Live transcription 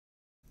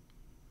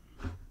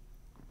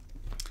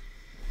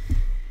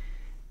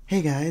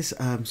Hey guys,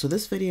 so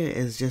this video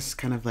is just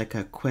kind of like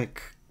a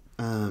quick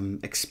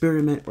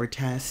experiment or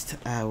test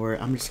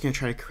where I'm just going to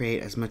try to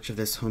create as much of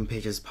this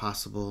homepage as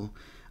possible.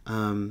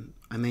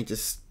 I may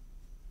just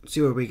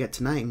see where we get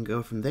tonight and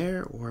go from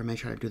there, or I may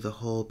try to do the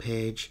whole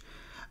page.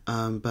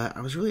 But I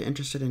was really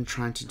interested in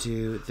trying to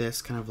do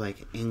this kind of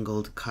like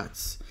angled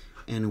cuts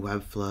in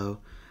Webflow.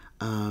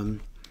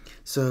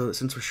 So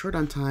since we're short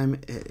on time,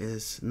 it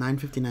is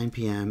 9:59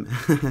 p.m.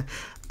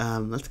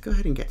 Let's go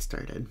ahead and get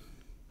started.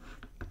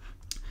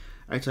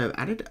 Alright, so I've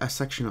added a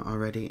section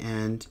already,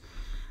 and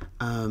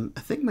I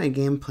think my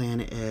game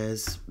plan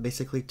is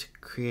basically to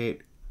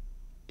create,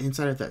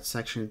 inside of that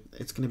section,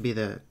 it's going to be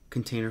the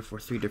container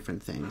for three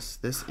different things.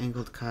 This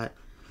angled cut,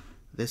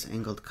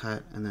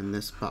 and then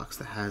this box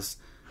that has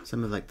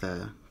some of like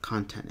the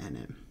content in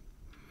it.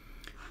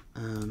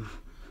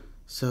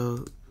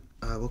 So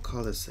we'll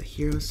call this a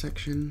hero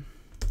section,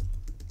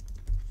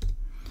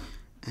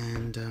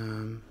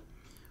 and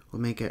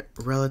we'll make it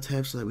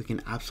relative so that we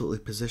can absolutely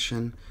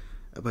position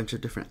a bunch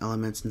of different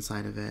elements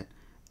inside of it,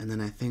 and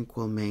then I think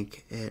we'll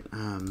make it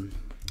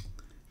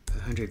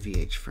 100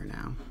 VH for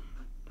now.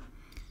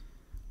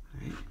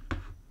 All right.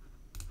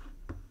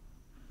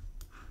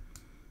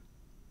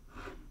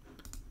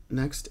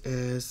 Next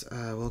is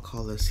we'll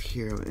call this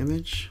hero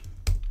image,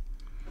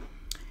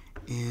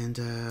 and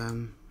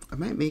I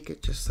might make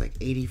it just like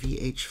 80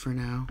 VH for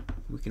now.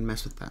 We can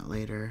mess with that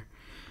later.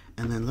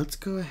 And then let's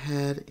go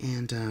ahead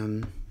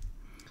and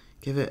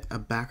give it a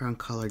background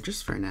color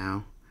just for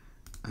now.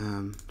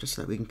 Just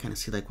so that we can kind of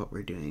see like what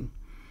we're doing.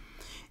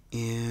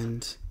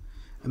 And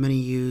I'm going to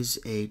use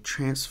a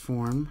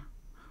transform.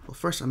 Well,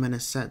 first I'm going to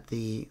set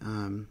the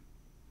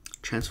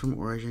transform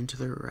origin to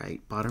the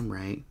right, bottom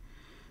right,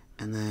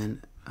 and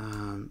then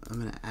I'm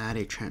going to add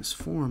a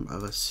transform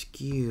of a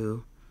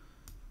skew,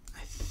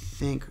 I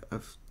think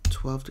of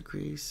 12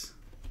 degrees.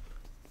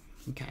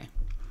 Okay.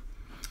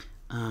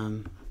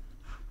 I'm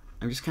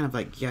just kind of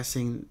like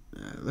guessing.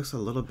 It looks a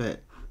little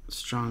bit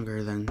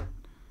stronger than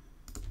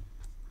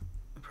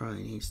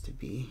probably needs to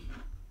be.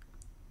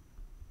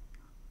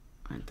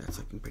 Alright, that's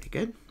looking pretty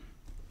good.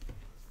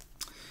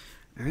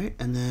 Alright,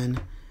 and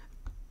then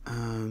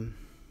I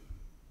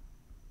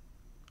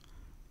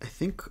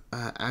think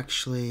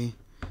actually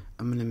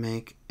I'm going to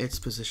make its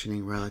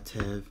positioning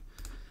relative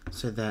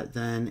so that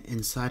then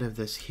inside of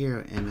this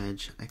hero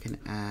image I can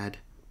add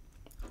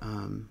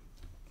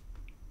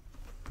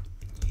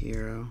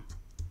hero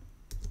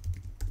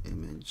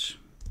image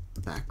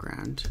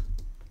background.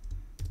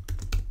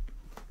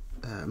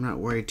 I'm not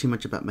worried too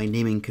much about my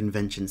naming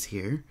conventions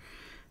here,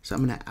 so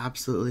I'm going to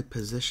absolutely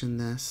position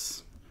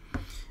this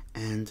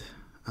and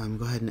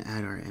go ahead and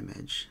add our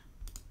image.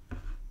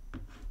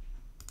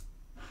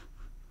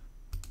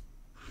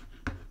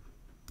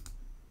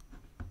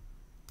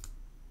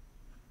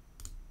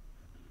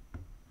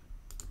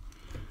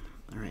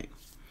 All right.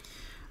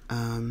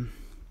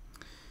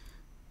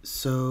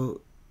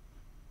 So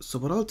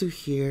what I'll do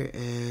here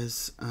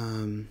is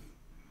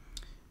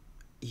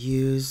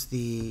use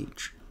the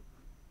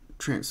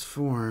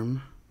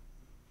transform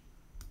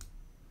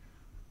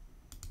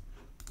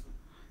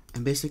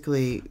and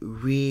basically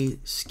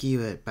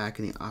re-skew it back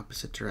in the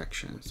opposite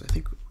direction. So I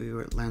think we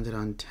landed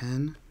on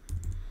 10.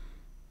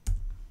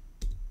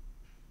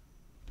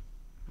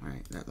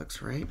 Alright, that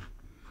looks right.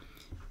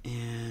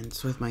 And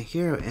so with my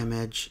hero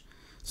image,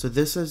 so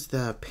this is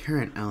the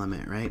parent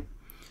element, right?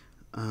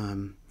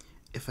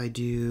 If I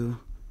do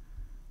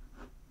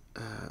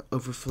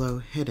overflow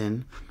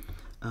hidden,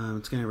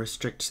 it's going to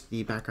restrict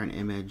the background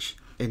image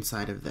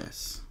inside of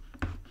this.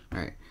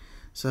 Alright,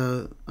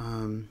 so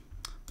the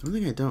one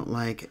thing I don't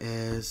like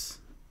is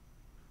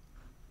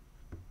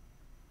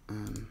oh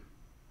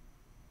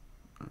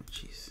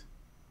jeez.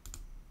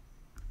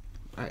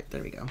 Alright,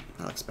 there we go.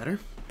 That looks better.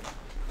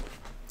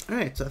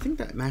 Alright, so I think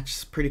that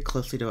matches pretty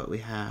closely to what we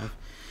have.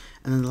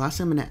 And then the last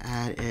thing I'm going to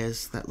add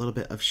is that little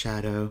bit of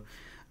shadow.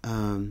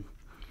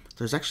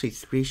 There's actually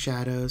 3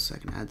 shadows, so I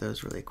can add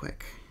those really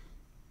quick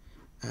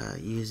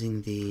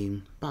using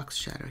the box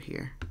shadow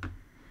here.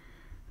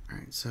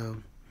 Alright,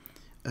 so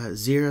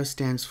 0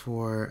 stands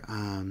for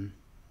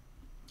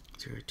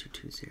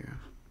 0220,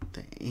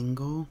 the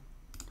angle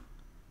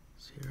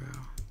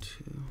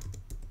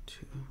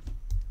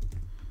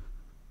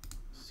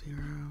 0220,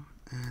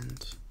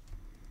 and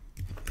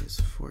it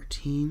is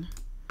 14.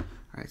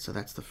 Alright, so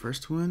that's the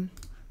first one.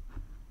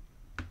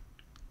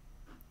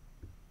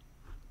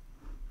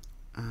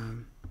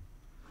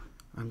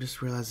 I'm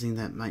just realizing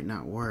that might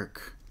not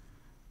work.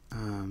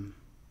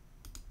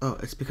 Oh,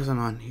 it's because I'm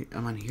on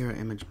hero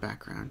image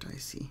background. I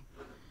see.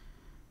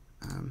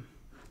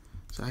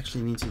 So I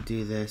actually need to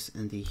do this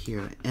in the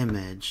hero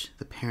image,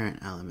 the parent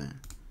element.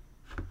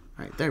 All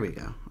right, there we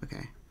go.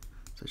 Okay,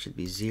 so it should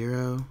be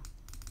 0,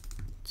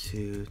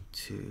 2,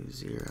 2,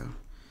 0.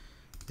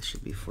 This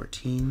should be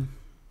 14.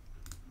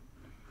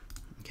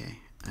 Okay,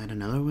 add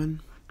another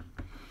one.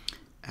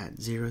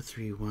 At 0,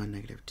 3, 1,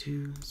 negative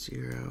 2,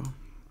 0,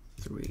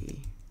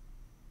 3,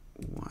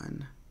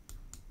 1,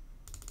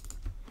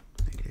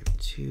 negative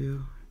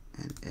 2,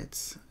 and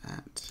it's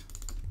at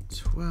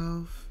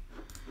 12.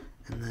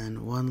 and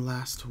then one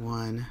last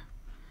one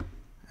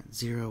at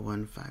 0,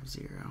 1, 5,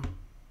 0.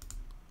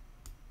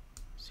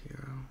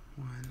 0,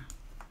 1,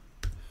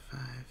 5,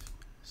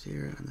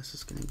 0, and this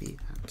is going to be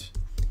at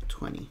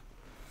 20.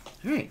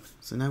 All right,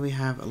 so now we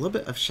have a little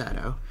bit of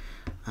shadow.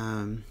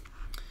 All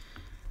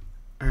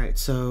right,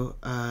 so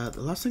the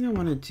last thing I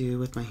want to do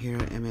with my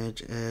hero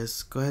image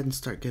is go ahead and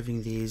start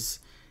giving these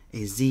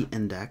a Z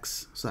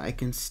index so I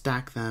can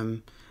stack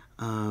them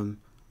on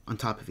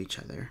top of each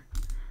other.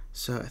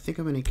 So I think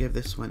I'm going to give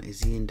this one a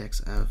Z index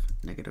of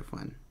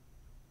 -1.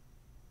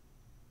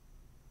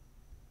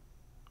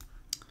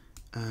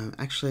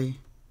 Actually,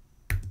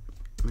 I'm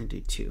going to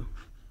do 2.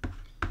 All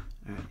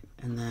right,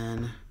 and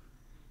then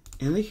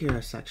in the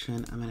hero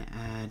section, I'm going to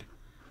add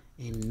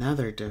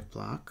another div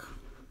block.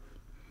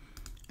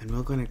 And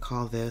we're going to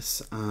call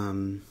this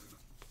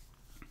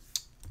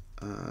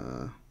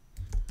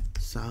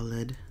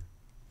solid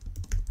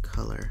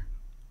color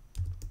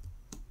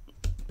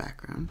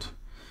background.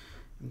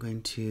 I'm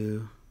going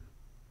to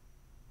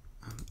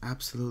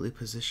absolutely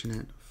position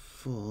it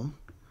full.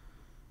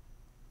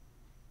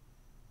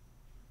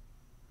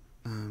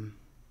 And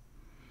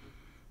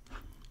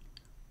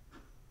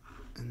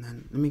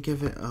then let me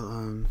give it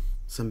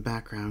some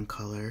background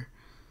color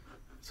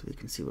so we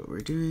can see what we're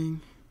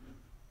doing.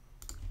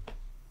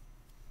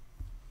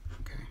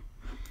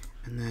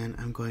 And then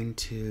I'm going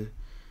to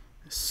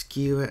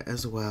skew it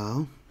as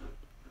well.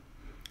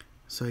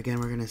 So again,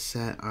 we're going to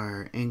set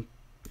our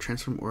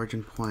transform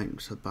origin point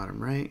to the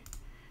bottom right,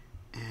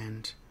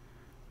 and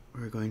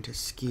we're going to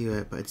skew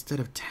it, but instead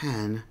of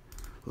 10,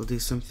 we'll do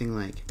something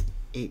like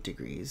 8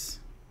 degrees.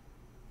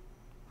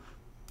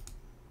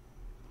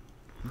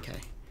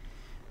 Okay,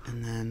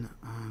 and then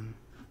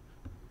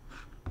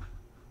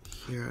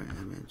hero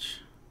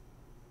image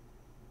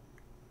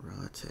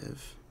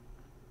relative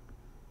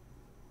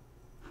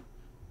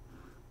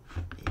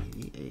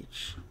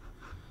 80VH.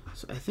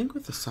 So I think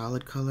with the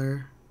solid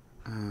color,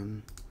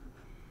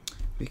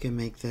 we can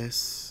make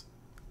this,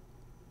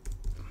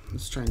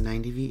 let's try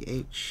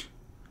 90VH.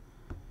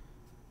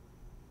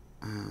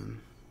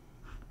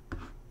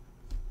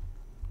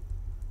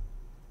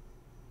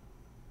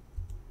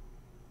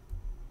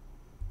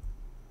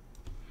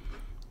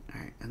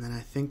 Alright, and then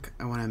I think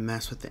I want to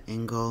mess with the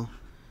angle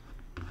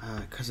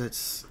because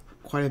it's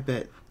quite a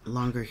bit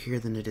longer here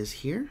than it is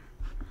here.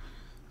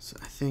 So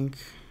I think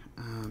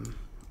I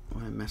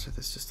want to mess with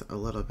this just a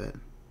little bit.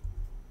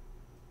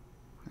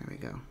 There we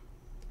go.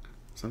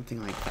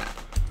 Something like that.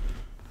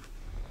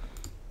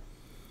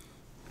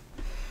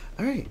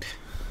 All right.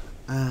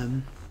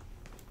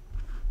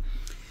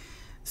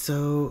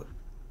 So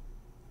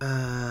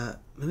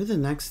maybe the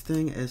next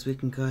thing is we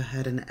can go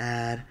ahead and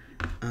add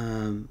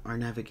our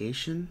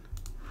navigation.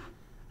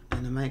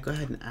 And I might go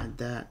ahead and add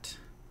that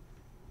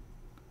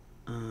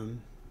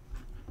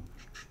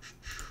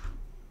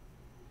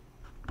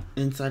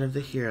inside of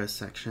the hero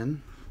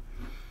section.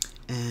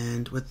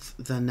 And with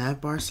the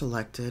navbar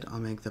selected, I'll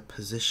make the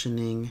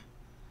positioning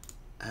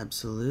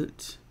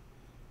absolute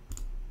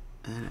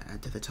and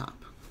add to the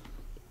top.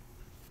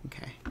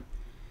 Okay.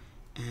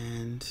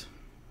 And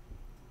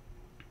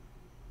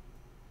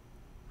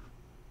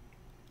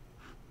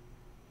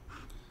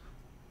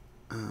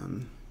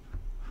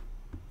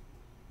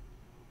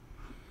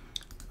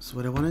so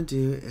what I want to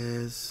do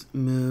is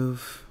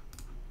move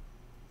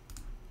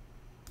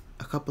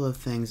a couple of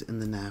things in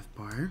the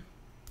navbar.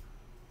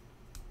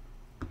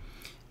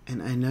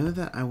 And I know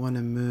that I want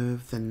to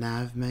move the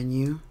nav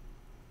menu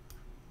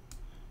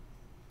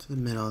to the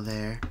middle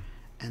there,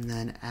 and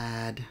then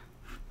add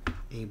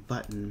a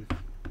button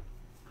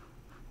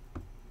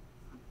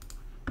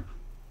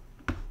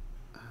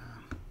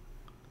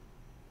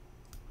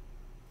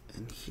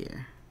in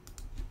here.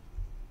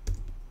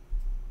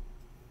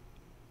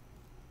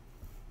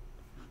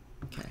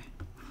 Okay.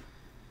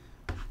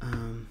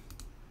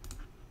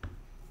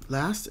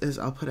 Last is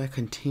I'll put a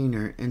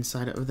container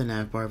inside of the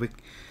navbar. We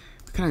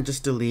kind of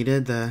just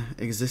deleted the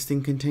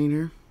existing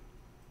container.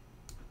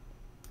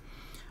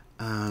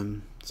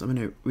 So I'm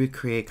going to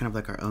recreate kind of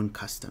like our own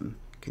custom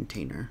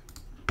container.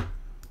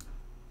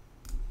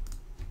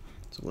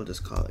 So we'll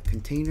just call it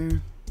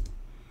container.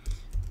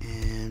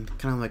 And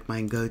kind of like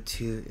my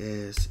go-to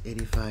is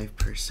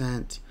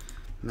 85%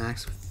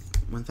 max with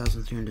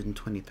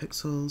 1320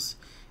 pixels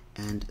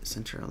and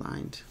center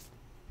aligned.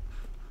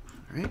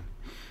 All right.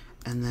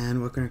 And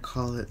then we're going to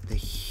call it the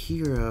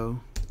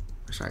hero,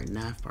 or sorry,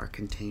 navbar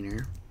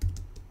container.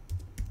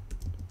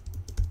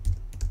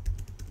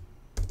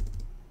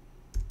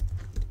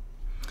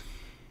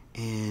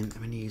 And I'm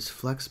going to use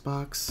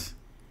Flexbox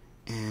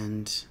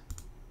and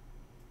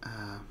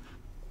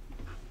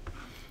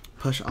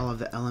push all of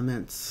the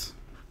elements.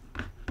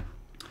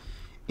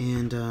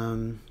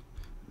 And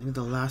maybe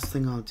the last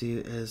thing I'll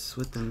do is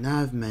with the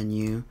nav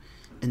menu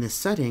in the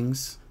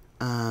settings,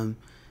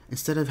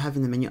 instead of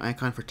having the menu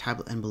icon for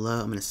tablet and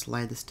below, I'm going to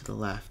slide this to the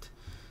left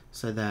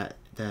so that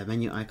the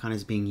menu icon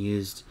is being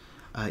used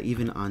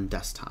even on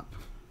desktop.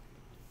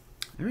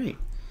 All right.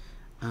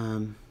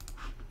 All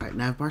right,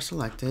 navbar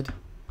selected.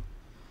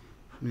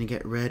 I'm going to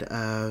get rid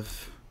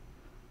of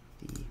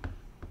the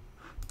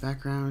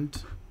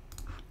background.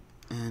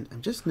 And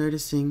I'm just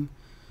noticing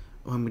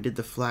when we did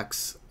the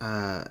flex,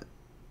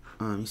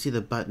 you see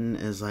the button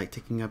is like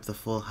taking up the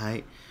full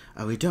height.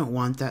 We don't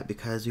want that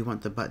because we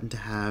want the button to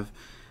have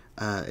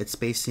its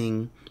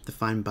spacing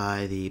defined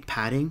by the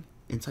padding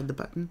inside the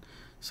button.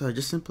 So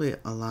just simply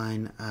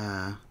align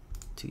to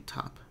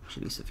top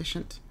should be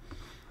sufficient.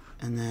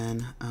 And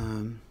then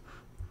I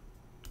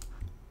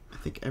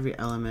think every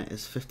element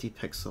is 50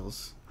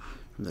 pixels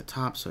from the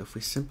top. So if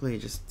we simply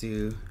just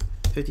do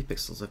 50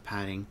 pixels of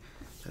padding,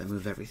 that'll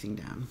move everything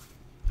down.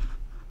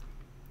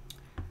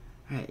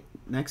 All right,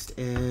 next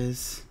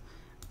is,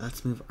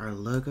 let's move our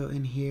logo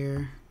in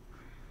here.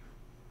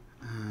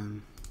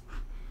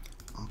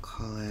 I'll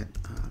call it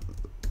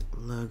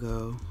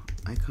logo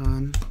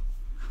icon.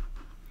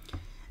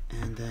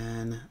 And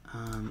then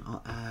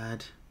I'll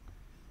add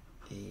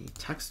a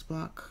text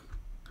block.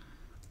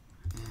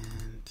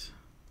 And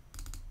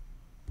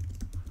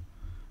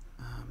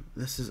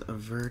this is a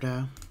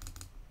Verta.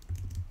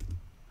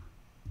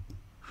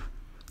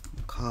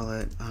 We'll call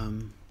it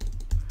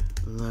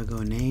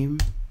logo name.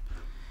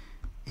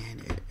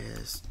 And it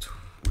is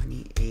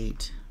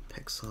 28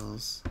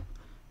 pixels,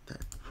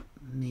 that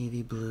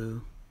navy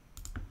blue,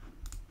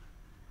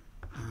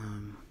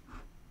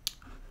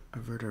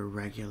 Averter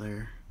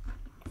regular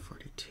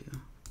 42.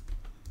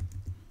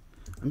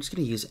 I'm just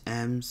going to use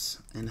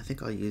M's, and I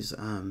think I'll use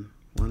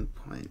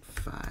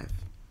 1.5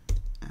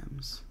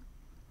 M's.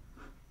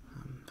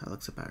 That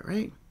looks about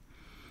right.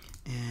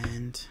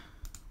 And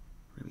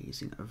we're going to be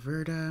using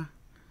Averta.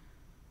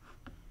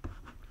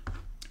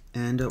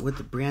 And with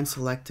the brand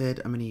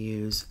selected, I'm going to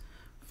use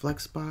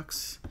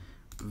Flexbox,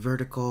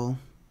 vertical,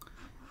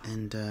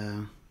 and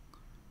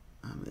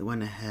it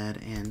went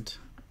ahead and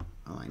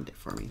aligned it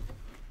for me.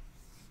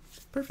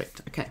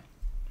 Perfect. Okay.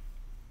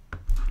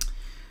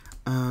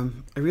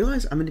 I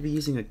realize I'm going to be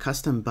using a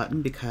custom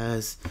button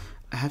because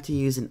I have to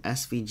use an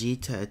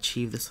SVG to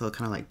achieve this little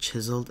kind of like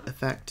chiseled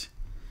effect.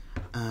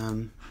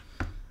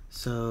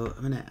 So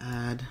I'm going to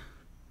add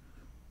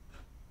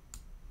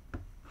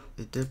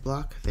a div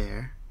block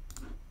there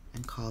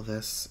and call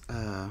this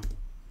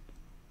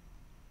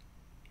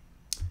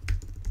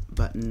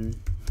button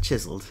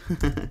chiseled.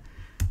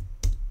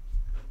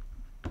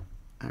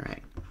 All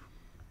right.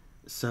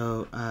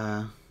 So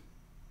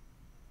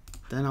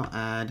then I'll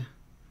add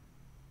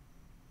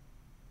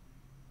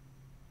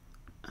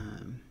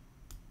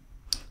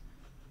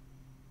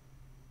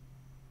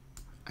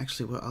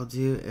actually what I'll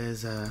do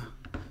is I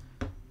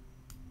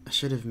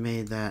should have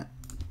made that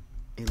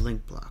a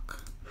link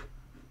block.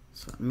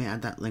 So let me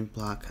add that link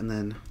block and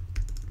then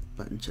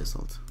button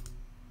chiseled.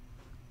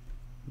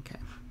 Okay.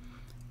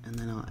 And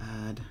then I'll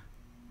add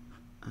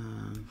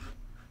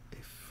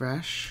a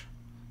fresh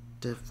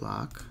div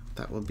block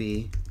that will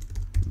be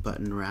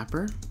button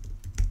wrapper.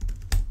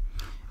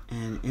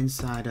 And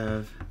inside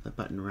of the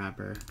button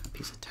wrapper, a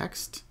piece of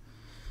text.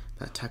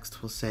 That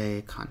text will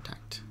say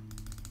contact.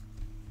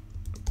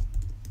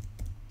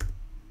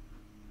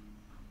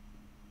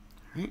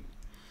 All right.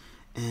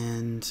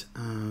 And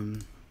I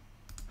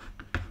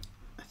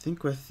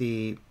think with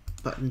the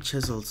button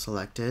chiseled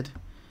selected,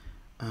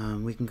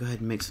 we can go ahead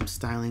and make some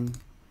styling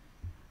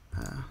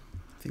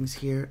things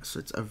here. So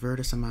it's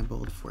Averta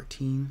semi-bold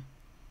 14.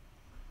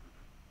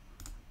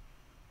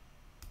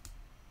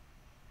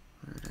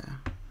 Averta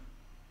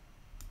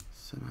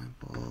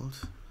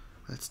semi-bold.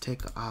 Let's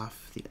take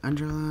off the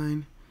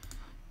underline,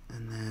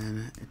 and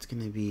then it's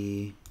going to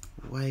be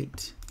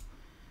white,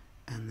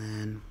 and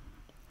then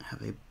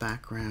have a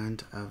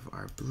background of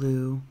our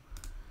blue,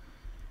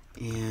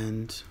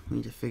 and we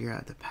need to figure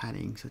out the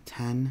padding. So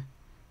 10,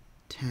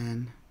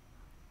 10,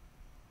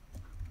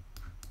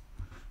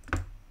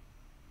 10,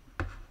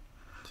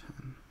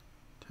 10.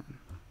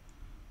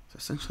 So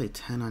essentially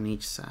 10 on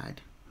each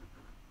side.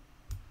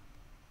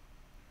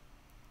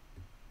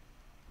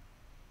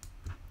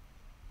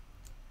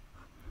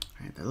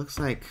 Alright, that looks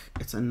like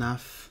it's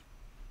enough.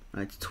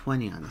 It's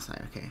 20 on the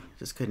side. Okay,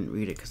 just couldn't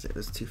read it because it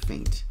was too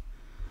faint.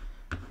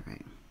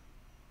 Alright.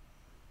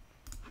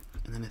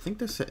 And then I think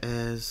this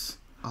is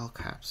all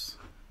caps.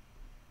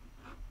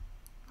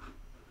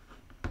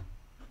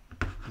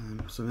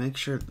 So make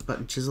sure the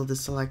button chiseled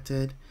is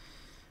selected.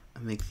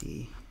 I'll make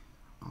the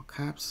all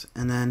caps.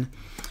 And then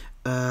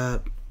I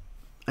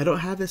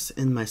don't have this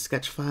in my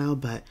sketch file,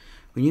 but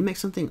when you make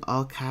something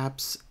all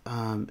caps,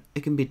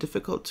 it can be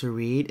difficult to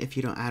read if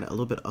you don't add a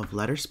little bit of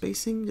letter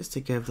spacing, just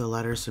to give the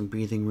letters some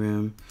breathing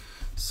room.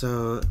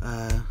 So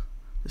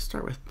let's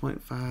start with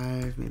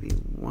 0.5, maybe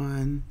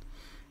 1,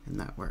 and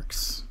that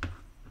works.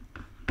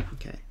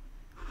 Okay,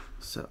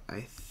 so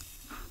I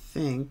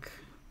think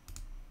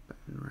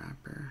button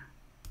wrapper,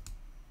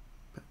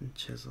 button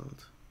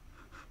chiseled.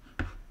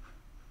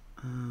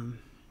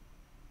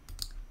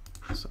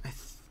 So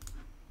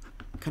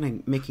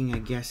kind of making a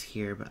guess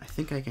here, but I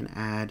think I can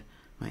add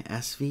my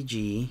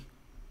SVG.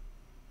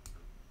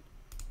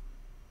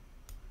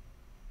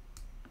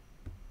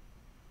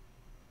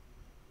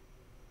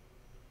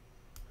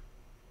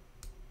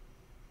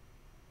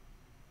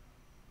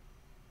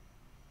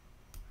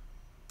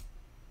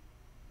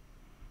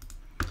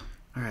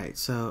 Alright,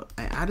 so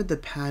I added the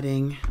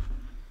padding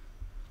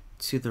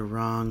to the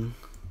wrong,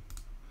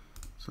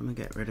 so I'm going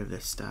to get rid of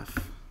this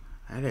stuff.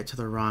 I added it to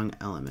the wrong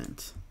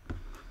element.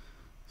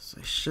 So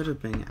I should have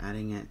been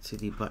adding it to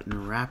the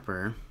button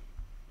wrapper.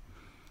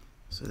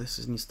 So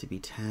this needs to be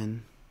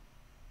 10.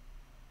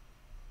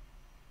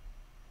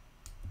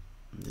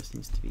 And this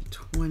needs to be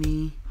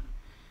 20.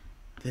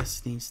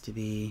 This needs to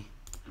be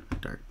a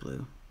dark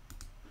blue.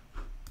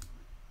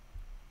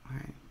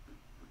 Alright.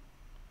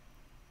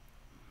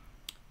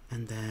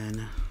 And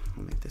then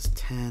we'll make this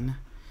 10.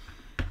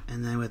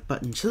 And then with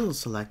button chisel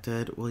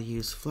selected, we'll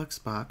use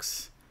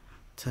Flexbox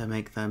to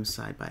make them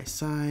side by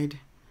side.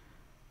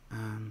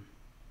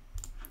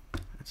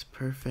 That's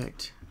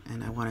perfect.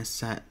 And I want to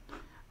set,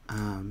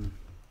 I'll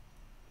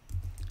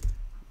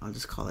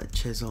just call it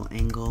chisel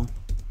angle.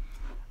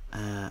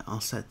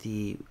 I'll set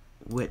the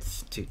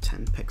width to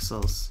 10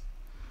 pixels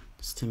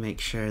just to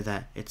make sure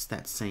that it's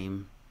that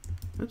same.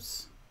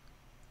 Oops.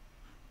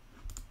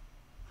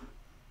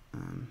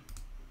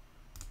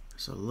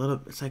 So a little,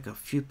 it's like a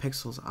few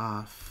pixels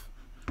off.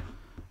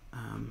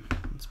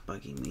 It's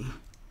bugging me.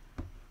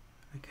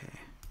 Okay.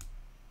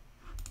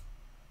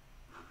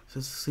 So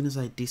as soon as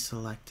I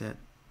deselect it,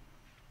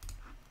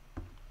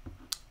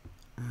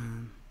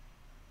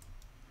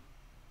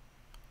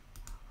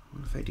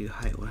 what if I do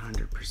height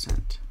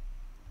 100%?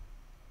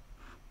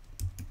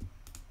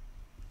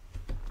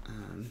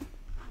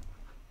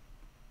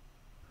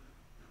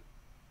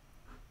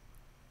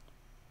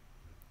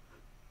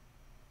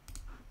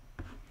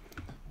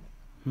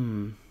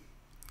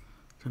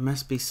 There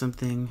must be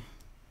something.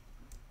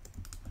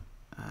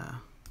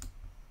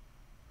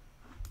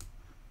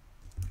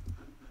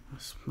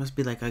 Must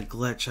be like a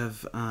glitch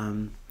of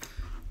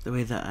the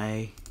way that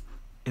I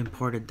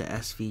imported the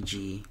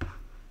SVG.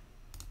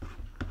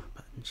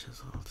 Button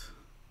chiseled,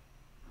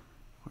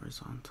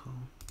 horizontal.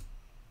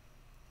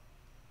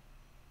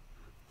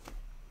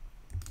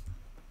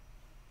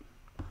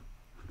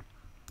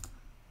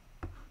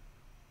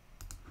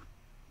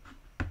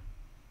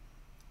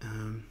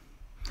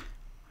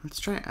 Let's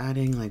try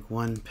adding like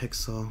 1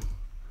 pixel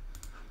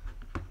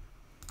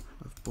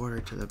of border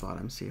to the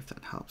bottom, see if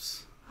that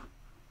helps.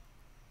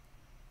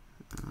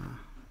 Not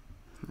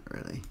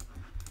really.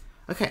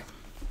 Okay,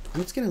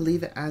 I'm just gonna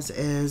leave it as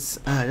is,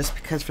 just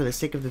because for the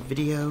sake of the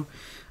video,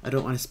 I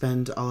don't want to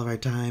spend all of our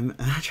time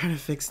trying to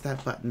fix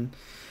that button.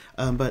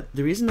 But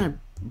the reason I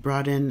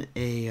brought in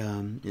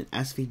an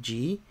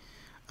SVG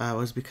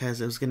was because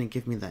it was gonna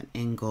give me that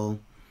angle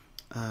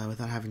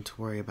without having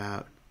to worry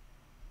about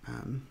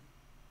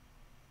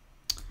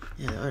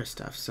the other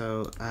stuff.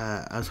 So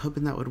I was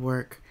hoping that would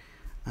work,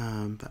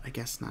 but I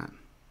guess not.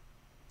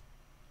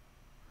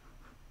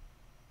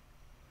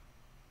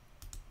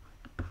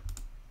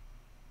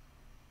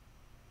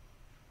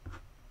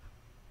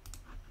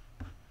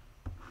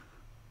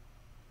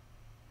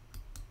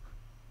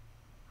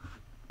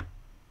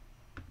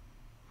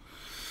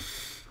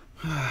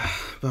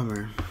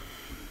 Bummer.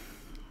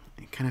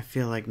 I kind of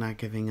feel like not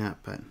giving up,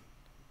 but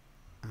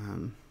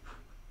I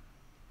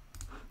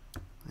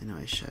know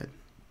I should.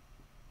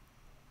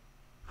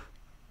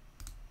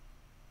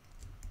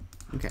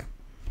 Okay,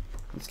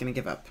 I'm just gonna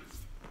give up.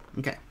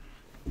 Okay,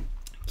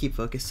 keep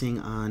focusing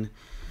on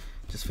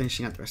just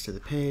finishing out the rest of the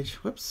page.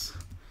 Whoops.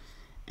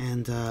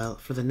 And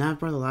for the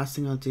navbar, the last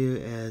thing I'll do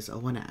is I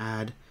want to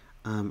add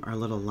our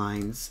little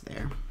lines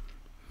there.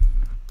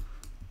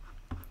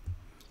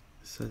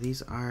 So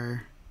these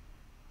are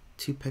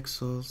 2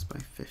 pixels by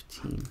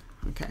 15.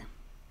 Okay.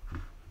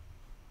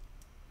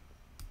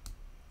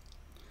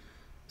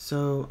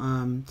 So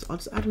I'll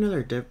just add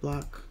another div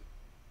block.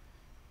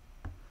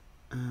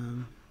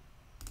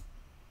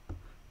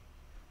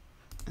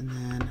 And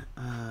then,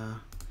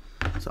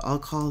 so I'll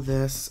call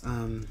this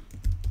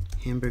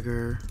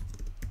hamburger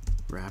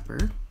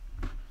wrapper,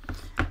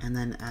 and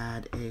then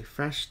add a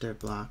fresh div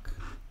block.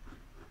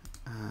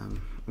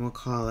 And we'll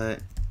call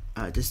it,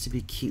 just to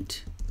be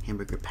cute,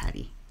 hamburger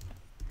patty.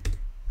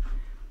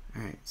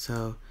 Alright,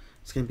 so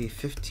it's going to be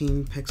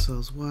 15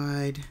 pixels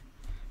wide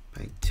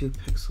by 2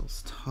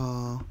 pixels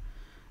tall,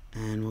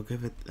 and we'll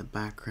give it the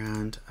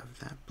background of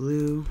that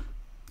blue,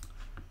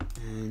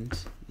 and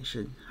you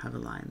should have a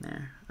line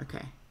there.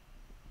 Okay.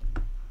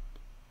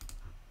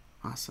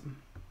 Awesome.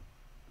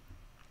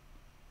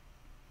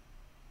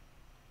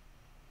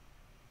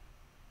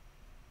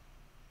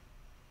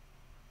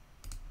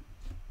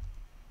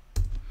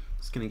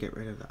 Just gonna get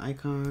rid of the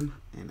icon,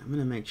 and I'm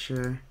gonna make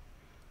sure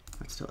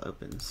that still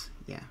opens.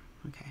 Yeah,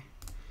 okay.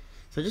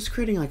 So just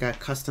creating like a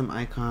custom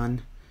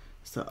icon,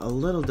 so a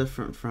little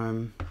different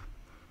from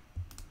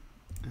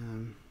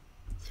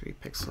 3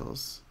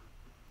 pixels.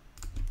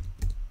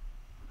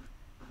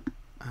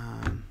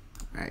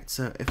 Alright,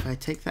 so if I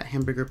take that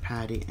hamburger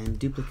patty and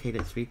duplicate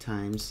it 3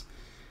 times,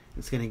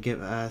 it's going to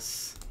give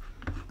us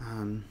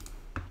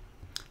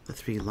the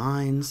 3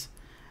 lines,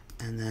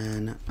 and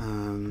then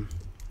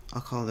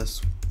I'll call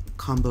this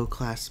combo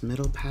class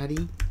middle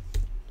patty,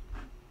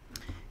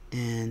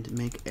 and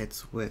make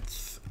its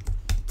width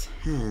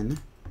 10,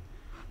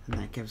 and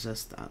that gives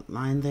us that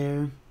line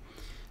there.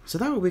 So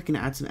that way we can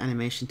add some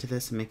animation to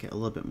this and make it a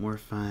little bit more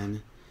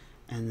fun.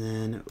 And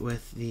then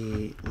with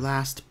the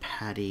last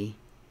patty,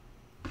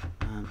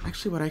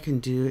 actually what I can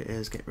do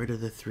is get rid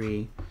of the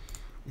 3.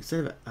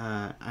 Instead of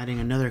adding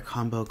another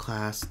combo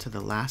class to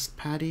the last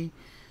patty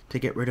to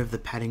get rid of the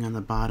padding on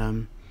the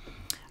bottom,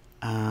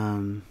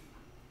 where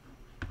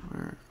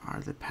are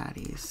the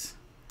patties?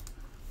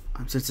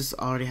 Since this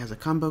already has a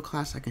combo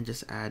class, I can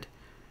just add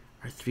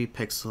our 3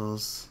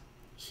 pixels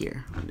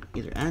here on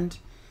either end.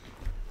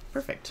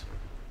 Perfect.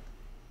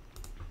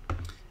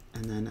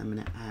 And then I'm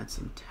going to add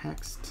some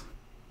text.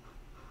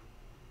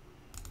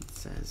 It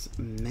says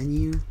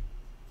menu.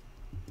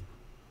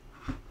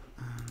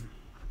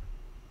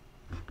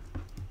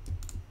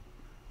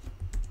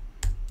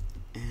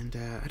 And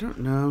I don't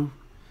know,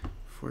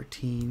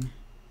 14.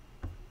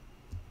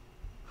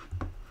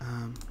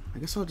 I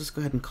guess I'll just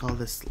go ahead and call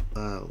this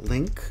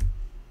link.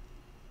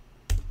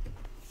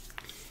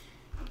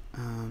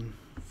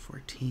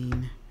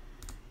 14.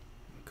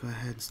 Go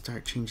ahead and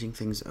start changing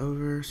things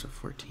over. So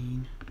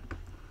 14,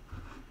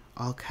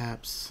 all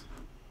caps.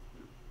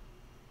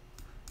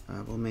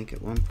 We'll make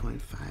it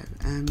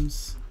 1.5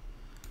 ems.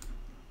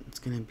 It's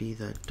going to be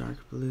the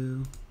dark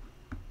blue.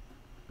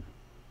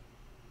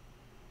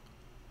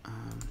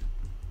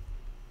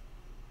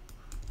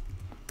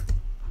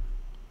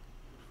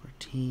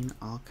 14,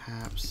 all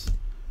caps,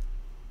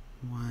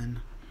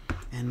 1,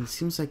 and it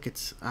seems like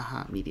it's a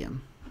hot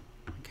medium.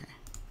 Okay.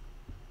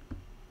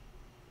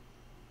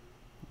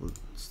 We'll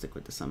stick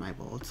with the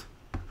semi-bold.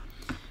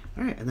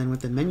 All right, and then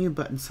with the menu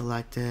button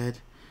selected,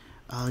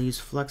 I'll use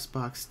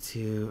Fluxbox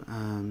to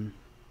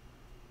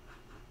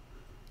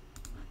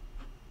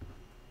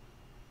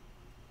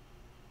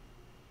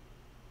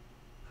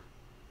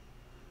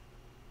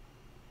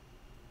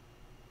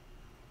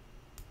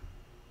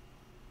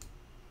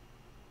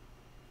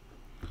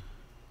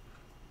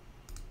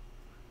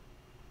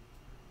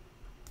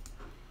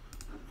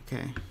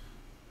okay.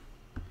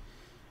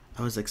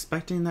 I was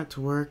expecting that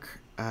to work,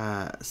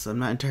 so I'm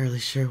not entirely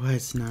sure why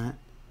it's not.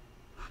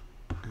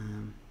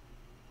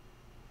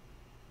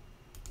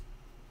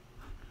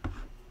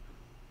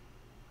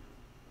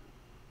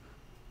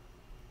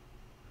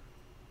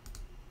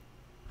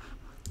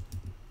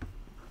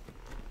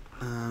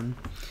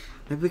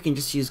 Maybe we can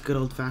just use good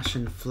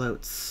old-fashioned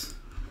floats.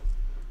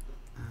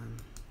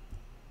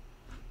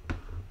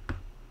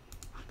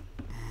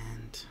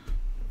 And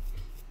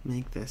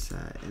make this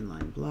an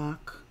inline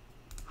block,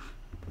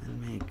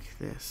 and make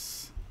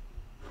this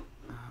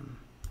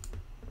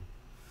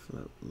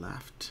float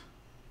left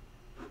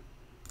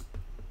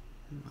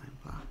inline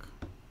block.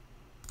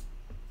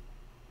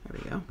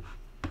 There we go.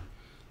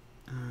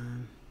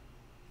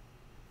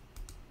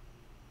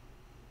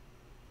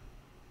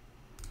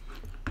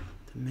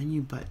 The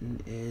menu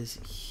button is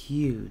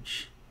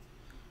huge,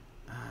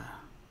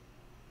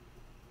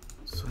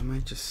 so I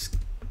might just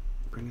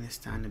bring this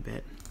down a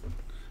bit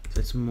so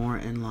it's more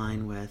in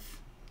line with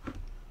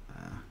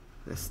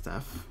this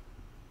stuff.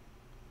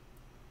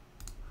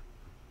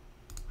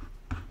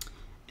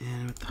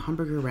 And with the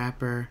hamburger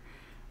wrapper,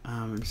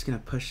 I'm just going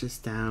to push this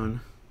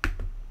down to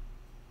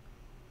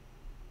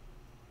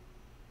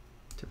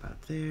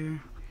about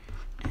there,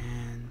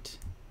 and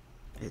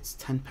it's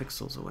 10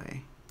 pixels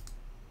away.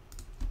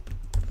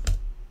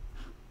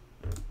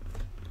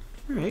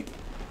 All right,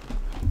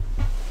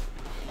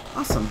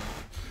 awesome.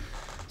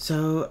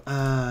 So,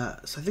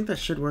 so I think that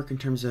should work in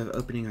terms of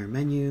opening our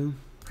menu.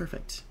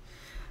 Perfect.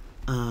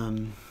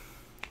 I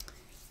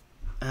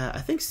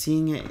think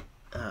seeing it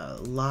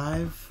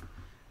live,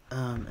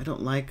 I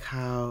don't like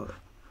how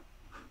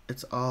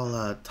it's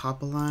all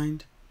top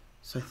aligned.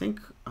 So I think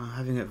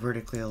having it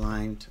vertically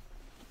aligned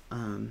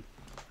or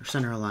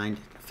center aligned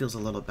feels a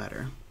little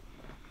better.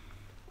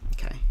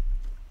 Okay.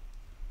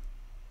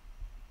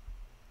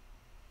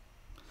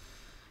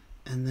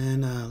 And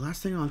then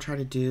last thing I'll try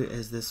to do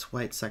is this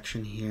white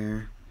section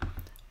here.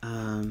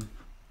 All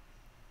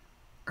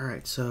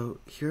right, so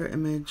here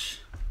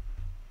image,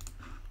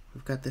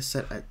 we've got this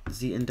set at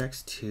z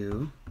index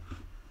 2.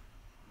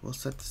 We'll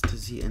set this to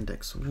z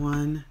index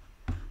 1.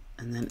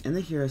 And then in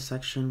the hero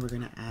section, we're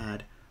going to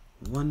add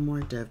one more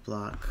div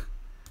block,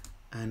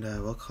 and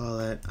we'll call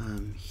it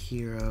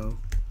hero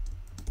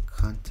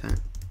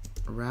content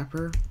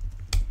wrapper.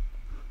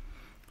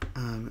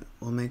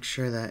 We'll make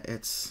sure that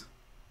it's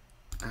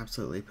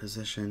absolutely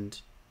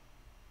positioned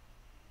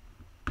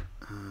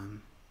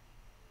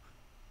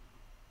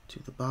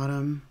to the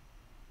bottom.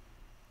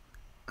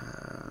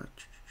 What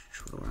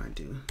do I want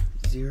to do?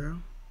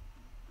 0.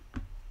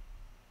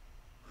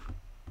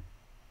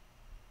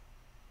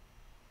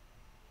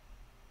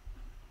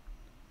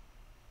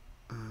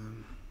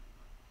 I'm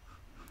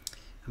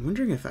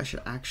wondering if I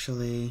should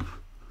actually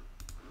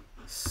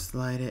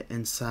slide it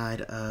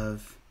inside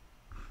of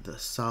the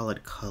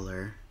solid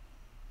color.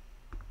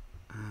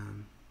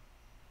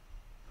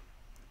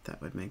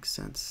 That would make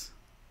sense.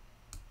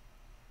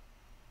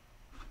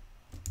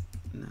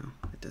 No,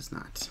 it does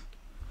not.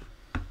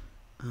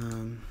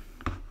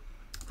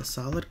 The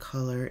solid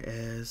color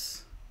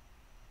is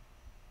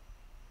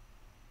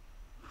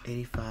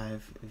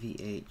 85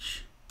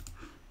 VH,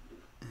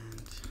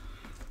 and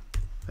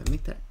if I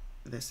make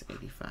this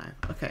 85,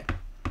 okay,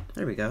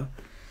 there we go.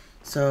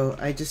 So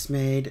I just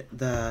made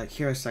the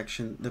hero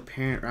section, the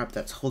parent wrap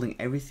that's holding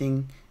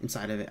everything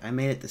inside of it. I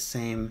made it the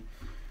same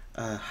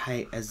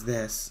height as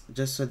this,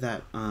 just so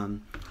that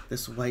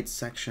this white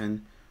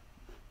section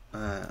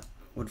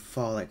would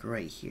fall like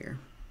right here.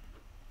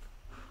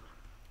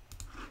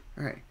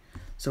 All right,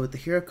 so with the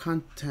hero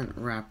content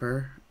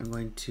wrapper, I'm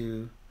going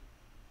to,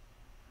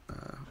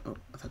 oh,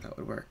 I thought that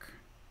would work.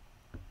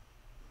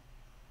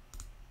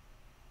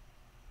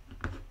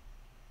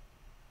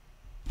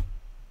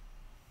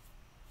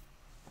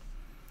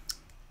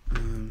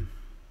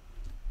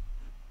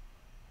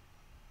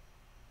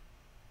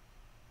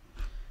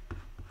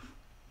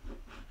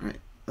 All right,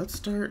 let's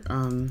start,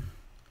 so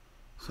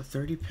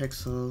 30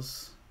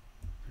 pixels,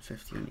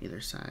 50 on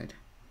either side.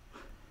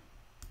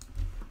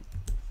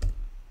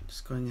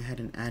 Just going ahead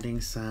and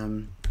adding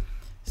some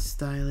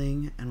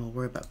styling, and we'll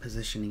worry about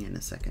positioning in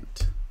a second.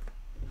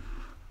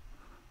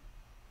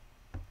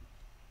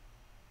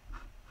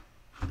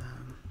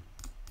 I'm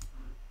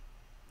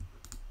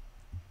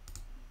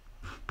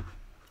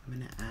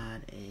going to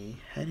add a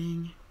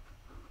heading,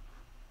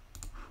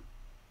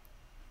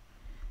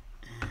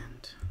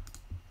 and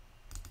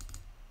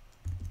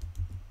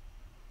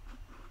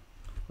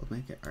we'll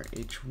make it our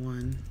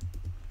H1.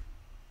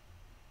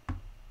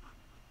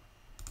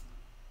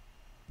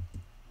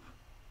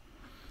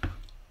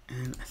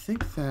 And I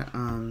think that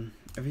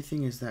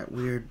everything is that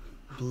weird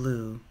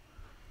blue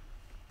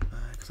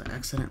because I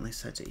accidentally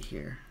set it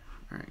here.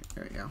 All right,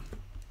 there we go.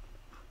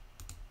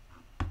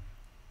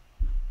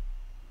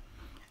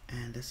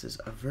 And this is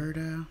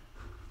Averta.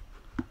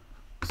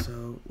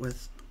 So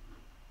with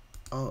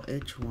all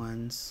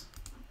H1s,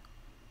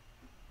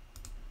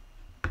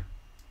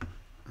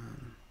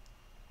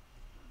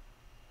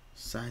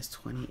 size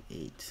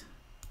 28,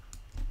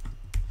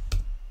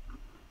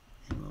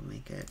 and we'll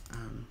make it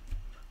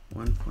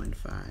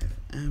 1.5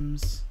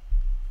 M's,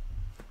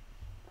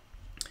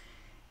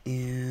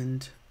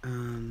 and I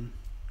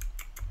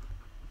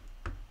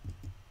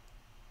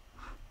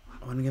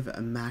want to give it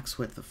a max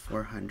width of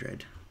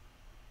 400.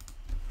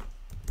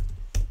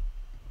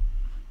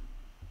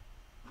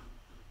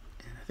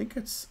 And I think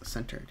it's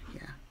centered,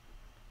 yeah.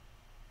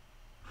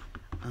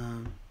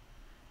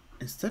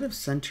 Instead of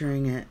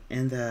centering it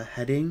in the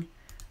heading,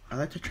 I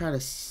like to try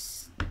to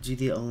do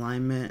the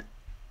alignment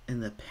in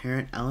the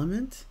parent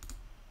element.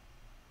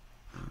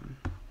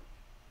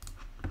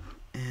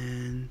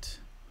 And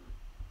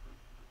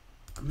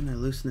I'm going to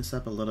loosen this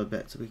up a little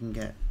bit so we can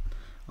get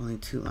only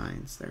 2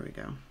 lines. There we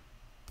go.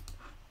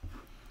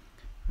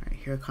 All right,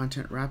 here,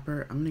 content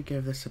wrapper. I'm going to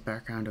give this a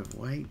background of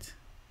white,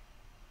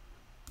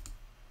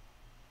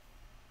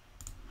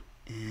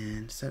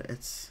 and set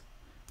its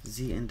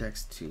Z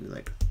index to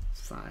like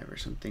 5 or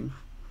something.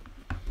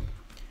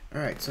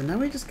 All right, so now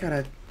we just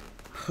gotta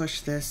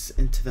push this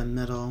into the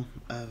middle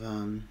of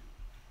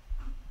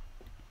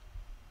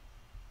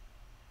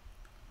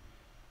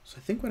so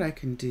I think what I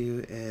can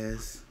do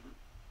is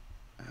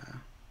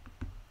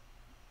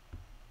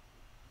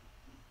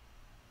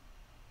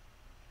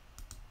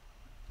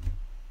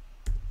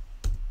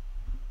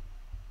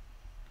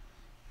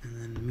and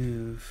then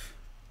move,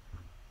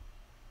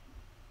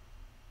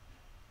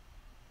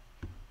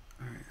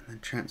 all right, and then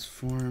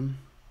transform,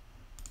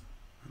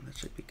 oh, that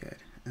should be good,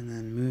 and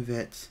then move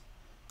it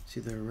to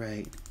the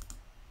right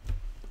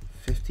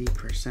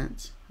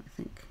 50%, I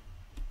think.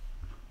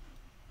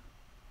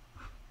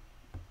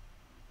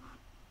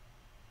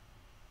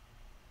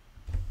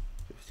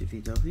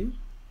 VW,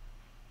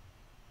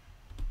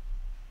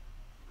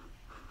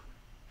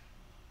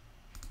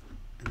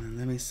 and then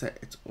let me set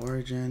its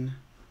origin.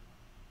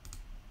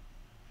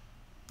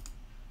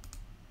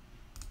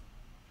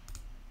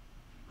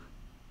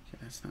 Okay,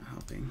 that's not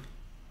helping.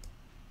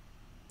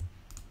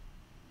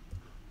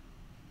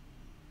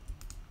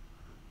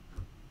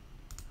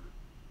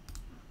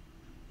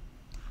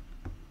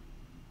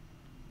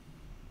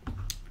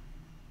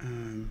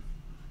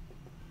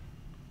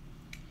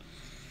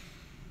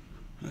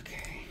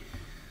 Okay.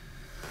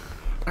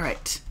 All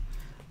right.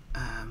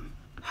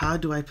 How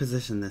do I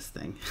position this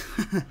thing?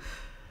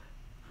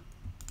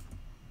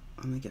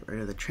 Let me get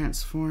rid of the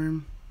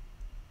transform.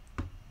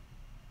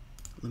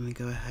 Let me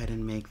go ahead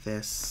and make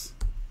this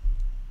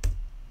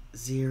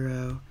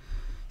 0.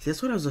 See,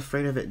 that's what I was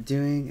afraid of it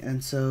doing,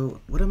 and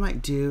so what I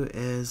might do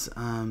is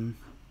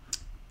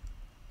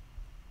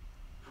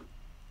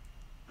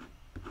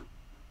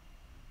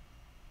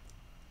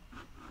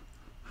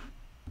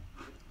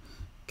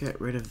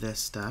get rid of this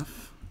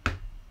stuff,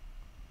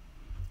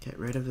 get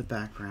rid of the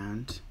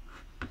background,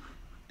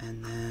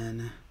 and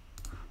then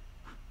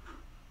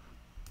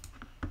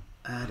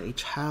add a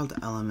child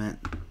element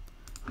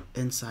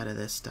inside of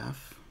this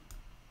stuff,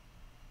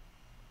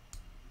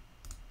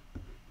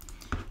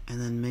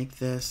 and then make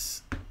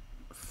this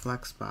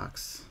flex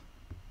box.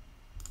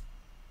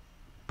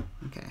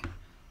 Okay,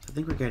 so I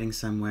think we're getting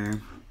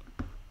somewhere.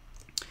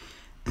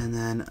 And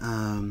then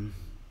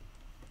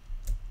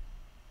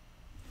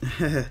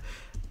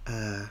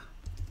I'll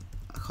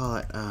call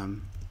it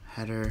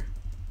header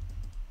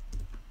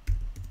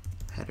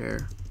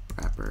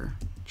wrapper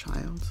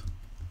child.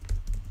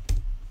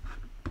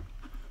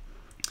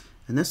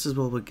 And this is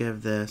what would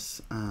give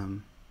this,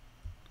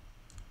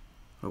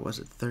 what was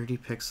it, 30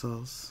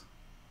 pixels.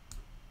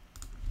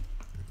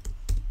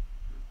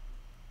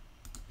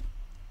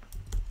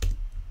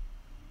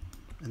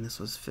 And this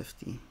was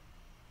 50.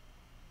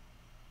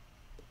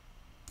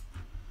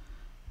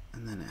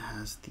 And then it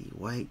has the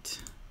white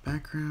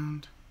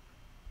background.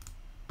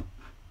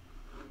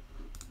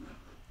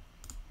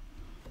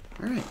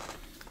 All right.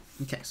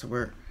 Okay, so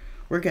we're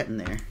getting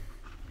there.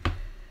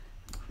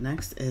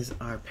 Next is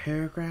our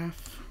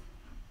paragraph.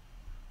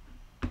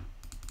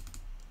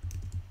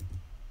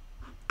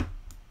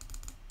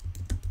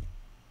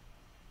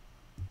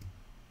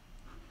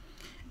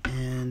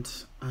 And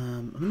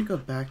I'm going to go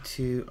back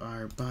to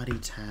our body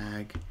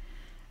tag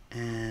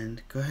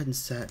and go ahead and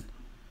set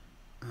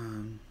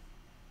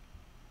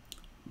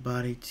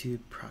body to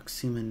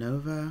Proxima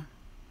Nova.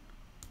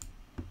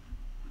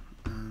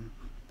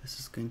 This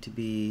is going to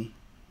be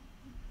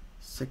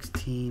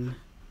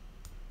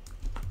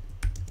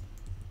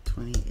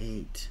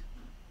 1628.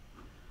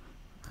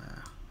 I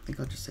think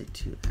I'll just say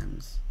 2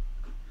 M's.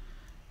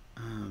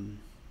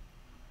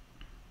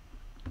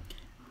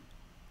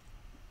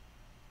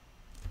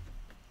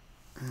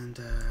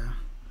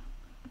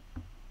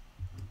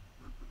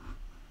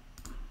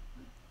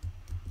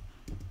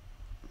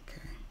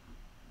 Okay,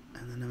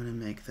 and then I'm going to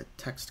make the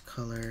text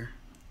color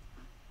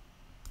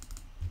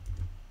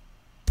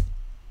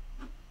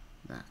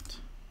that,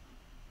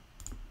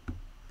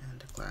 and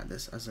declare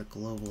this as a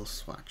global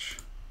swatch.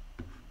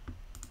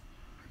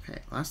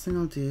 Okay, last thing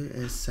I'll do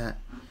is set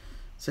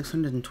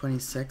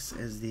 626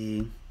 as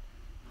the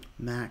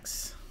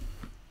max,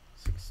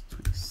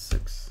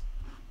 626,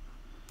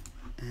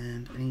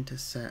 and I need to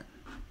set,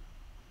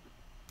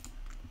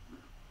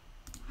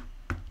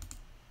 all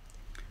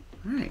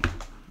right,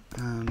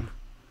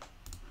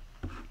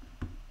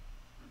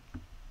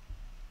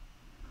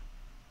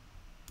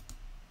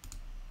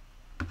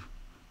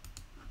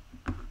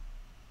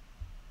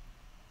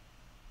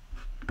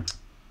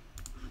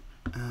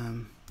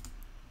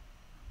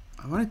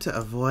 I wanted to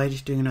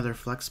avoid doing another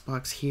flex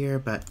box here,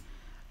 but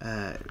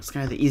it's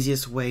kind of the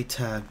easiest way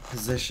to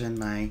position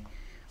my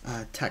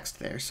text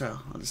there, so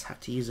I'll just have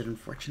to use it,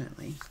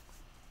 unfortunately.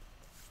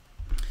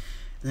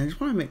 And I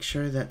just want to make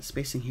sure that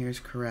spacing here is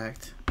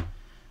correct.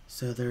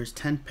 So there's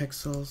 10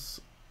 pixels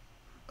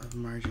of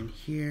margin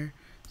here,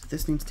 so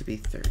this needs to be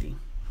 30.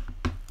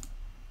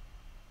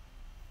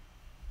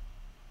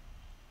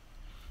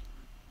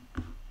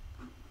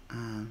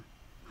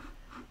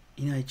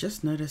 You know, I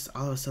just noticed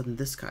all of a sudden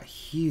this got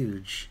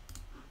huge.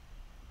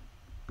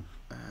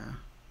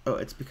 Oh,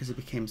 it's because it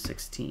became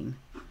 16.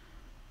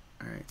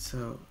 Alright,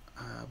 so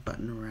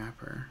button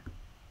wrapper,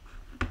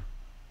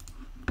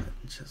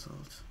 button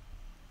chiseled.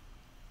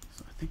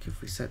 So I think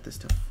if we set this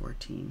to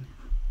 14,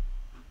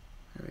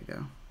 there we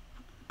go,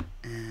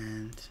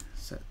 and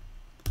set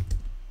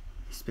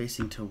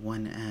spacing to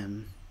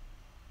 1M.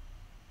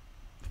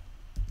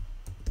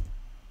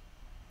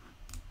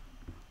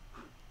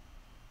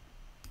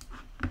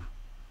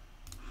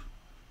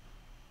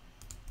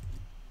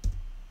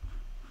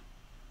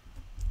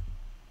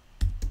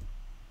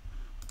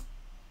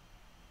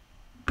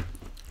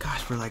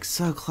 Gosh, we're like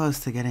so close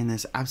to getting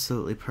this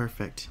absolutely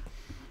perfect.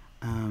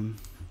 I wonder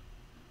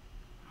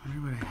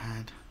what I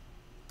had.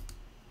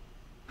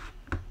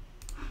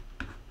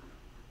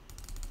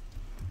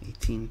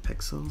 18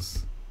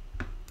 pixels.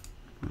 I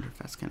wonder if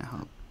that's gonna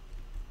help.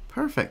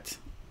 Perfect.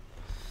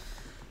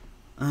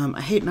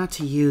 I hate not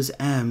to use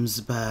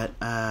M's, but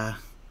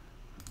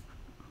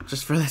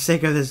just for the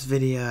sake of this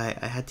video,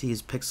 I had to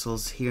use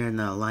pixels here in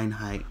the line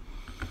height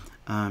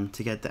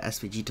to get the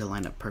SVG to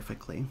line up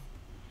perfectly.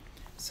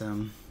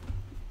 So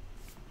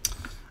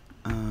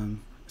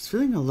it's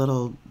feeling a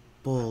little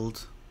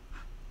bold,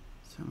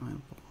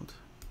 semi-bold.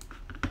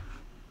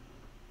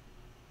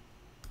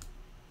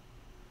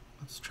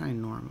 Let's try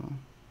normal.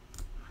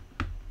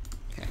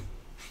 Okay.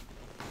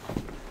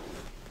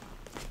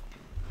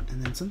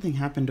 And then something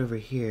happened over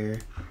here.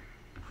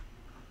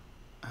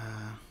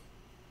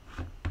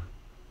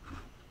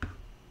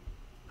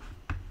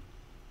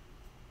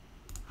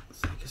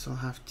 So I guess I'll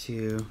have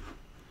to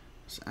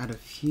just add a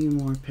few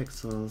more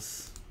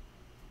pixels.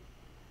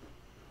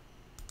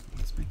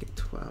 Let's make it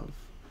 12.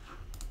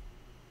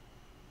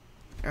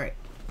 All right.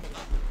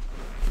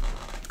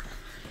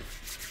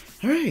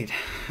 All right.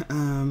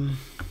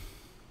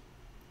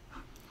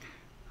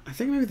 I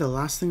think maybe the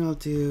last thing I'll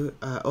do,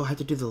 oh, I have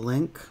to do the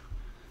link.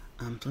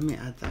 So let me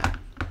add that.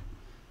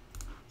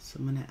 So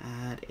I'm gonna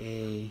add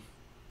a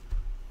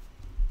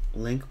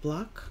link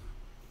block.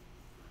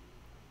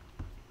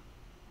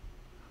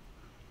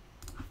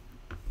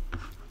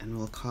 And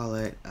we'll call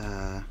it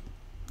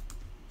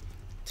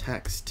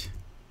text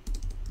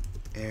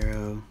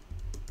arrow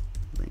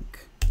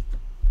link.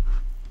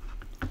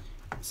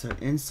 So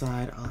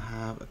inside I'll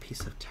have a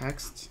piece of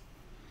text,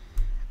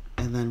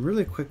 and then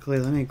really quickly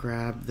let me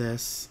grab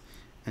this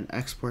and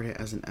export it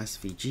as an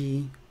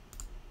SVG.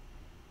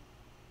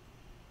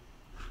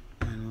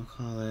 And we'll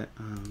call it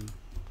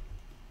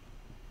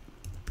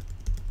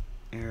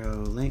arrow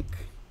link.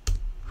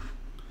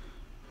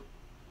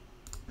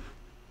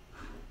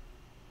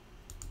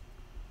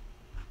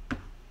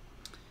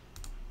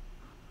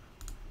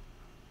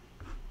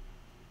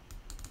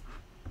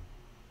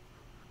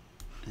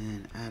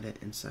 And add it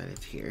inside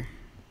of here.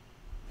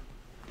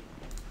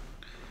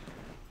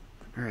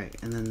 All right,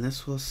 and then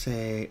this will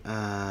say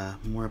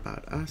more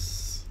about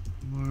us,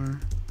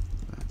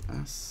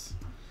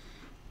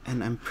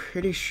 and I'm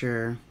pretty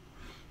sure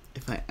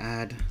if I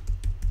add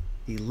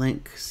the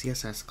link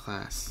CSS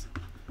class,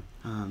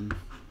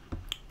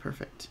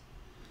 perfect.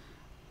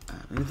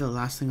 Maybe the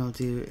last thing I'll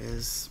do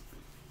is,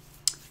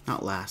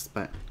 not last,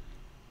 but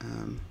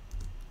I'll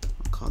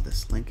call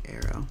this link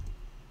arrow.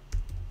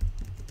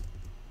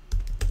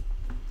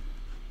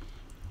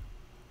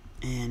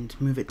 And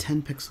move it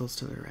 10 pixels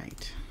to the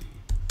right.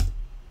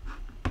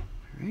 All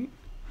right.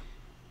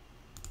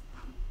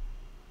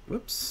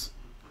 Whoops.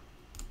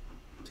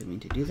 Didn't mean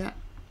to do that.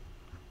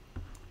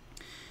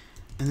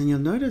 And then you'll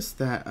notice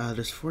that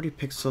there's 40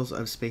 pixels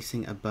of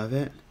spacing above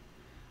it.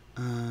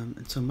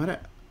 And so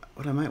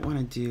what I might want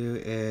to do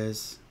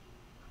is,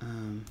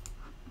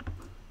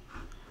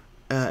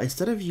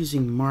 instead of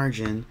using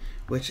margin,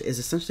 which is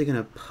essentially going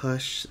to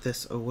push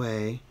this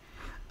away,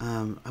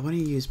 I want to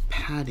use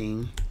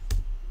padding.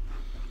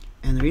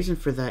 And the reason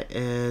for that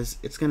is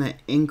it's going to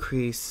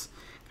increase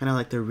kind of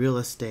like the real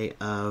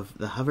estate of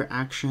the hover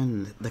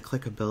action, the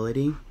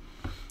clickability.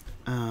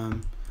 So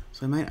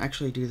I might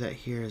actually do that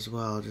here as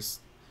well.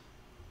 Just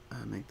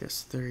make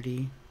this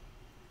 30.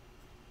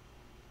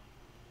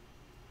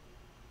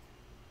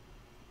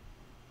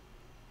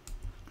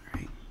 All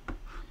right.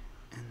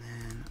 And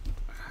then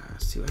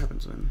see what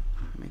happens when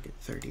I make it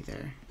 30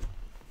 there.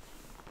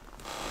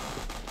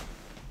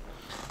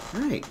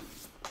 All right.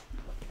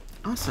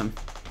 Awesome.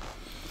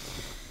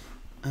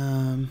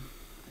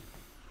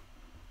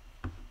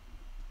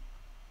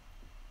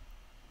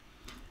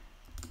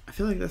 I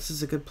feel like this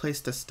is a good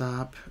place to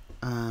stop.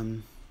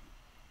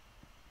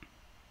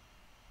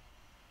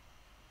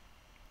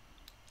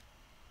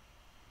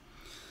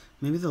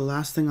 Maybe the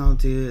last thing I'll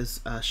do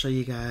is show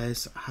you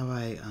guys how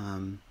I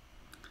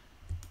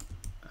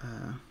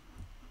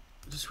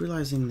just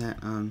realizing that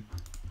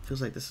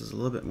feels like this is a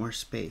little bit more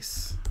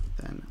space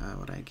than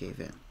what I gave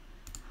it.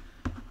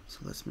 So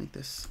let's make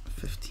this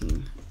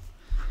 15.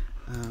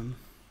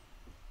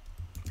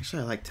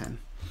 Actually, I like 10.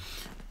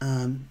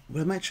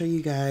 What I might show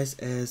you guys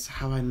is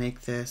how I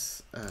make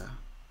this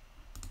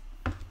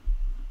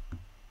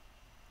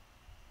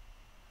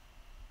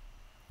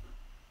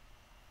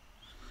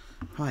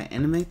how I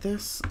animate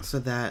this so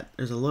that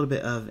there's a little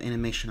bit of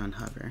animation on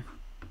hover.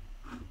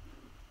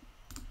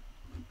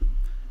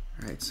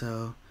 Alright,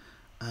 so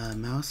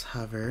mouse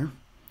hover,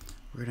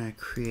 we're going to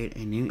create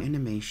a new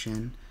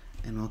animation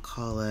and we'll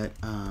call it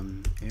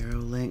arrow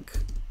link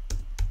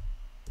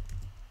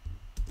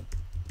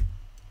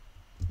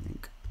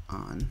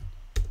on.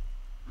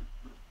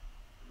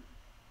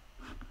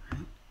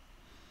 Right.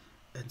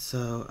 And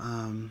so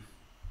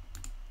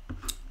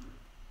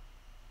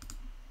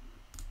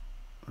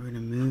we're going to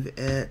move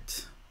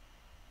it,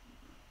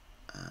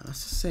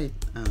 let's just say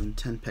 10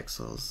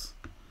 pixels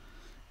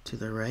to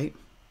the right,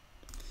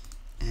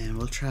 and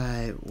we'll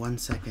try 1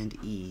 second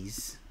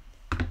ease.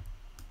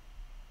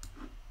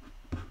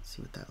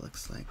 See what that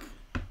looks like.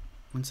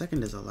 1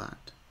 second is a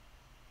lot.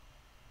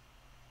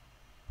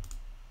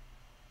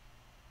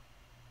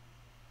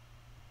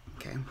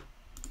 Okay,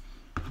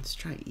 let's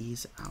try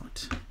ease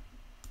out.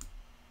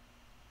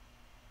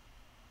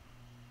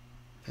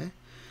 Okay,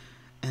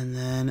 and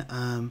then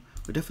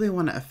we definitely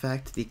want to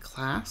affect the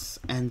class,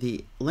 and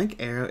the link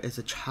arrow is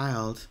a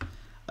child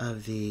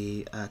of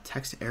the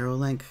text arrow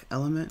link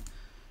element.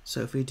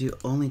 So if we do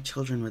only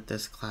children with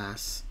this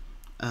class,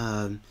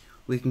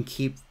 we can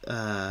keep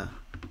the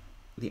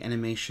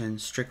animation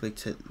strictly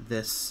to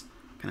this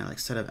kind of like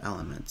set of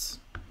elements.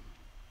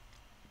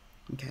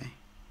 Okay,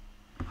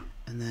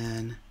 and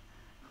then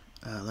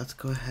let's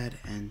go ahead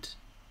and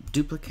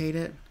duplicate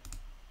it,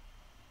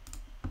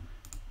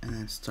 and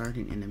then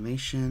starting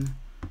animation,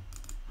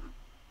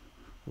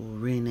 we'll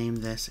rename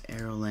this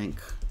arrow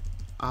link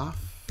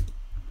off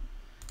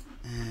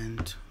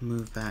and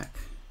move back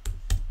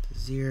to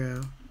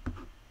 0.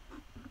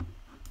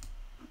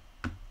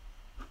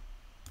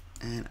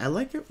 And I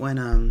like it when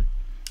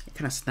it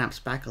kind of snaps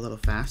back a little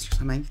faster,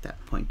 so I might make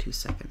that 0.2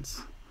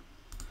 seconds.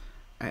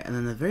 Alright, and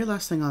then the very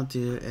last thing I'll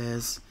do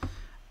is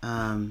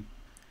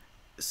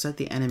set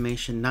the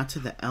animation not to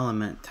the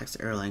element text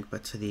arrow link,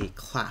 but to the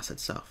class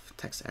itself,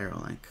 text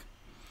arrow link.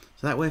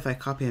 So that way if I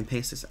copy and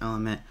paste this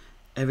element,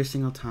 every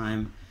single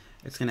time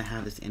it's going to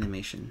have this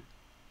animation.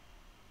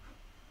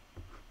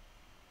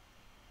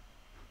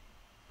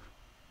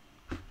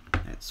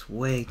 It's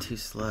way too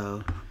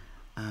slow.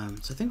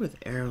 So I think with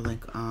arrow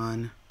link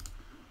on,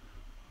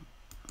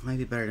 it might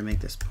be better to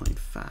make this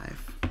 0.5.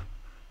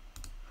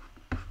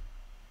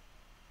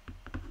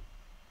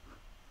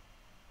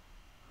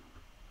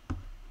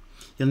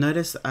 You'll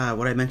notice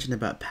what I mentioned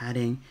about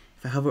padding.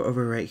 If I hover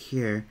over right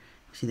here,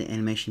 you see the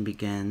animation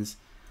begins,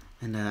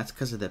 and that's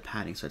because of the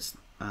padding. So it's,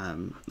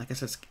 like I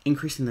said, it's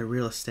increasing the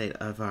real estate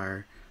of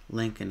our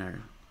link and our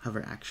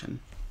hover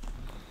action.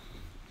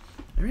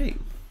 All right.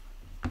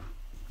 I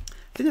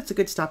think that's a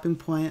good stopping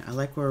point. I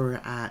like where we're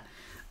at.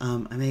 I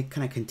may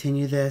kind of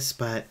continue this,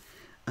 but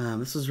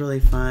this was really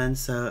fun.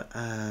 So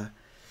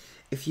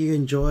if you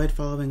enjoyed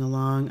following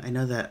along, I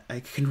know that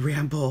I can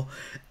ramble,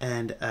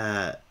 and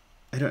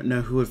I don't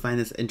know who would find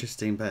this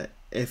interesting, but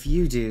if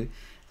you do,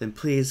 then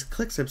please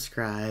click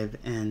subscribe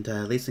and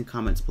leave some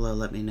comments below.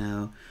 Let me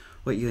know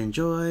what you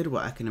enjoyed,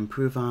 what I can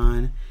improve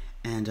on,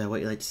 and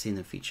what you'd like to see in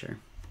the future.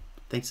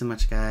 Thanks so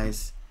much,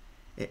 guys.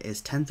 It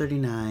is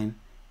 10:39.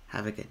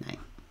 Have a good night.